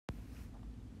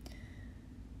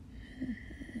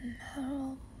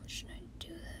Should I do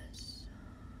this?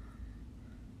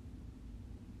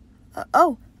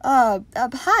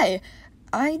 Hi.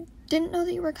 I didn't know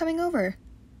that you were coming over.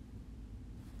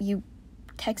 You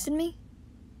texted me?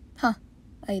 Huh.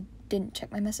 I didn't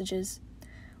check my messages.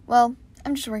 Well,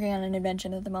 I'm just working on an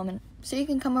invention at the moment, so you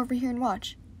can come over here and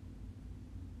watch.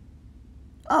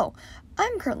 Oh,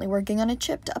 I'm currently working on a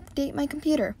chip to update my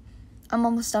computer. I'm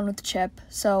almost done with the chip,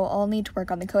 so I'll need to work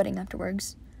on the coding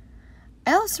afterwards.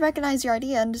 I also recognized your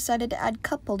idea and decided to add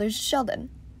cup holders to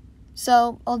Sheldon.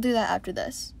 So, I'll do that after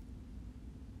this.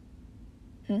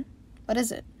 What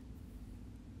is it?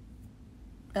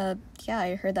 Yeah,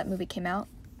 I heard that movie came out.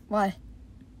 Why?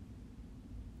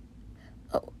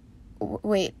 Oh,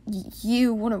 wait,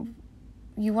 you wanna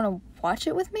watch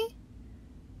it with me?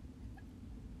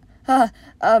 Yeah,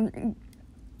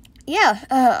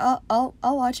 I'll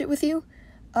watch it with you.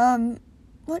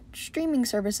 What streaming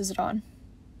service is it on?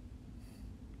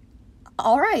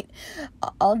 Alright,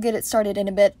 I'll get it started in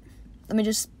a bit. Let me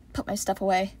just put my stuff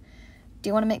away. Do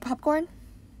you want to make popcorn?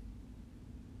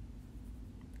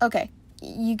 Okay,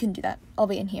 you can do that. I'll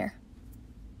be in here.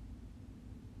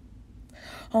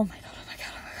 Oh my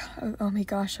god. Oh my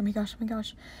gosh.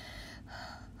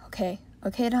 Okay,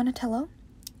 Donatello.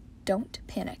 Don't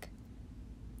panic.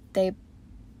 They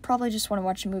probably just want to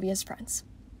watch a movie as friends.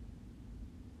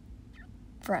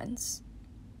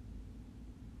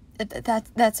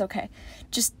 That's okay.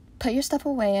 Just put your stuff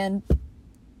away and...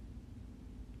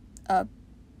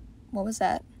 what was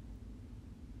that?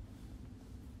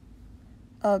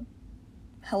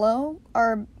 Hello?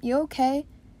 Are you okay?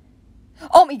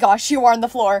 Oh my gosh, you are on the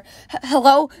floor.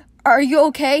 Hello? Are you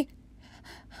okay?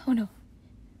 Oh no.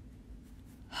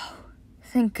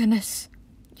 Thank goodness.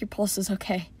 Your pulse is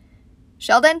okay.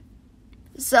 Sheldon?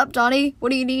 Sup, Donnie?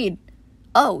 What do you need?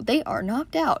 Oh, they are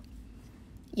knocked out.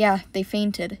 Yeah, they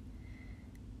fainted.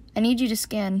 I need you to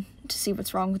scan to see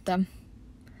what's wrong with them.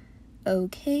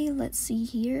 Okay, let's see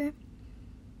here.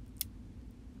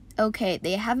 Okay,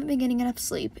 they haven't been getting enough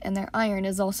sleep, and their iron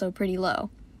is also pretty low.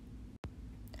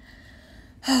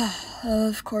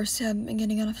 Of course, they haven't been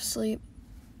getting enough sleep.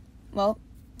 Well,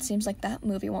 seems like that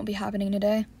movie won't be happening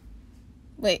today.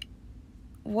 Wait,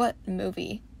 what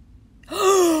movie?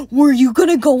 Were you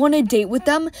gonna go on a date with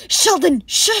them? Sheldon,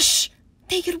 shush!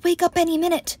 They could wake up any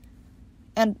minute.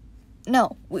 And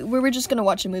no, we were just gonna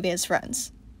watch a movie as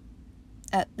friends.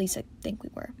 At least I think we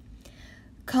were.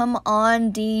 Come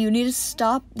on, Dee, you need to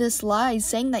stop this lie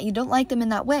saying that you don't like them in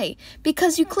that way,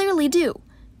 because you clearly do.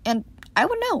 And I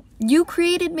would know. You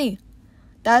created me.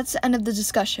 That's the end of the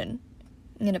discussion.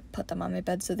 I'm gonna put them on my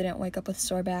bed so they don't wake up with a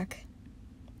sore back.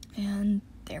 And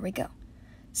there we go.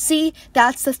 See,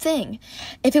 that's the thing.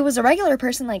 If it was a regular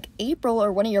person like April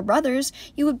or one of your brothers,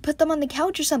 you would put them on the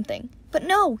couch or something. But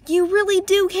no, you really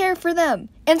do care for them.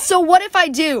 And so what if I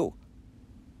do?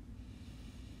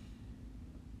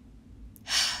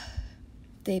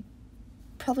 They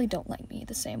probably don't like me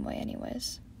the same way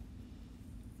anyways.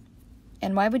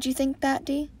 And why would you think that,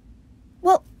 Dee?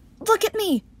 Well, look at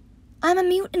me. I'm a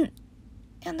mutant.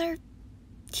 And they're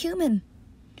human.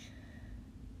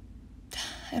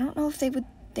 I don't know if they would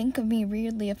think of me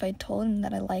weirdly if I told them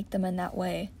that I like them in that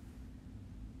way.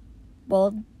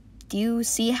 Well, do you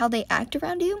see how they act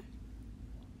around you?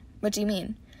 What do you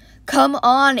mean? Come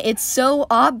on, it's so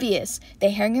obvious. They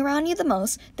hang around you the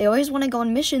most. They always want to go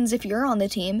on missions if you're on the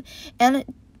team. And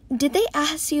did they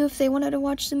ask you if they wanted to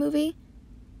watch the movie?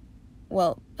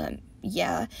 Well,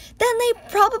 yeah. Then they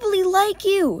probably like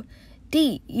you.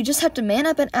 Dee, you just have to man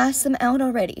up and ask them out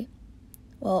already.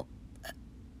 Well,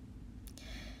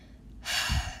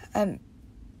 I'm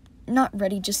not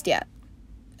ready just yet.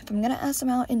 If I'm gonna ask them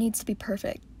out, it needs to be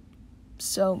perfect.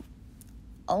 So,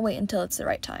 I'll wait until it's the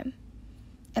right time.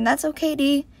 And that's okay,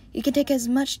 Dee. You can take as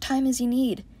much time as you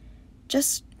need.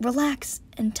 Just relax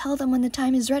and tell them when the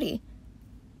time is ready.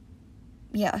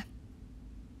 Yeah.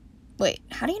 Wait,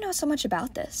 how do you know so much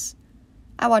about this?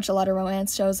 I watch a lot of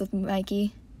romance shows with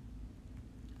Mikey.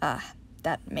 Ah,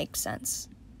 that makes sense.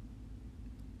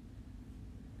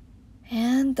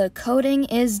 And the coding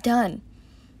is done.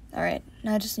 Alright,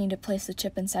 now I just need to place the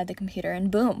chip inside the computer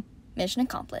and boom, mission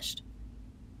accomplished.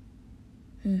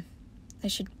 I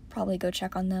should probably go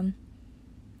check on them.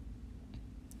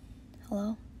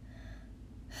 Hello?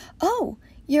 Oh,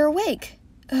 you're awake.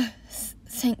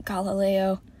 Thank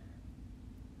Galileo.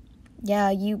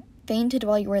 Yeah, you fainted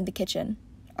while you were in the kitchen.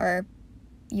 Are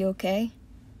you okay?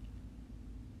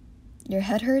 Your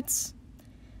head hurts?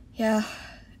 Yeah,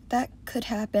 that could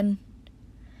happen.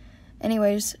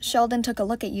 Anyways, Sheldon took a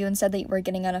look at you and said that you were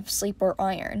getting enough sleep or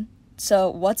iron. So,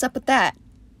 what's up with that?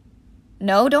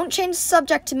 No, don't change the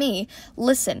subject to me.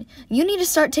 Listen, you need to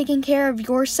start taking care of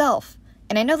yourself.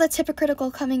 And I know that's hypocritical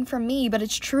coming from me, but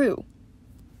it's true.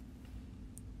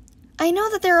 I know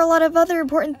that there are a lot of other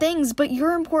important things, but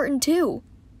you're important too.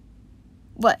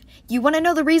 What? You want to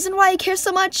know the reason why I care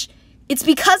so much? It's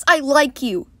because I like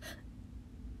you.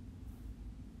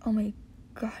 Oh my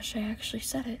gosh, I actually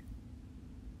said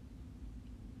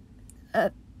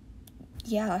it.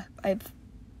 Yeah, I've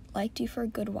liked you for a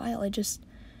good while. I just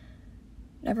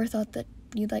never thought that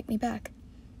you'd like me back.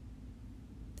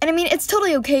 And I mean, it's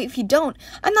totally okay if you don't.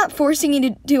 I'm not forcing you to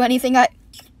do anything.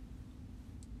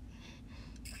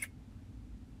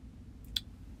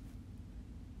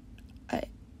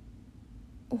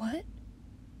 What?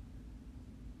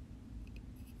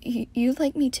 You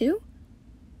like me too?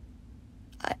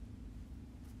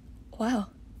 Wow.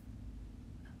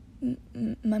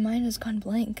 My mind has gone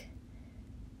blank.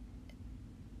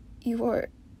 You are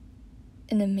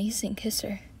an amazing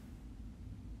kisser.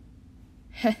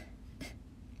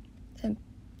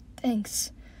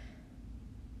 Thanks.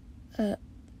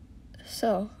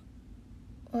 So,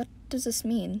 what does this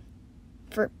mean?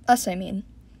 For us, I mean.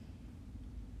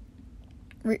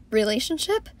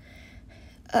 Relationship?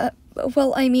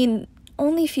 Well, I mean,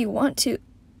 only if you want to.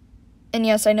 And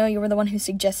yes, I know you were the one who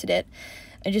suggested it.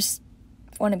 I just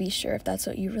want to be sure if that's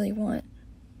what you really want.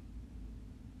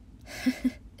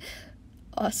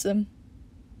 Awesome.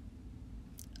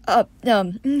 Well,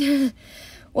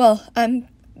 I'm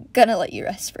gonna let you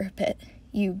rest for a bit.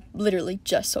 You literally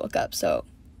just woke up, so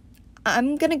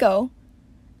I'm gonna go,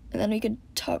 and then we could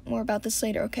talk more about this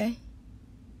later, okay?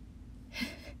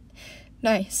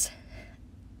 Nice.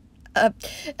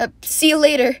 See you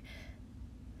later.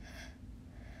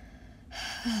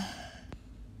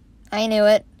 I knew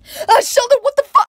it. Sheldon, what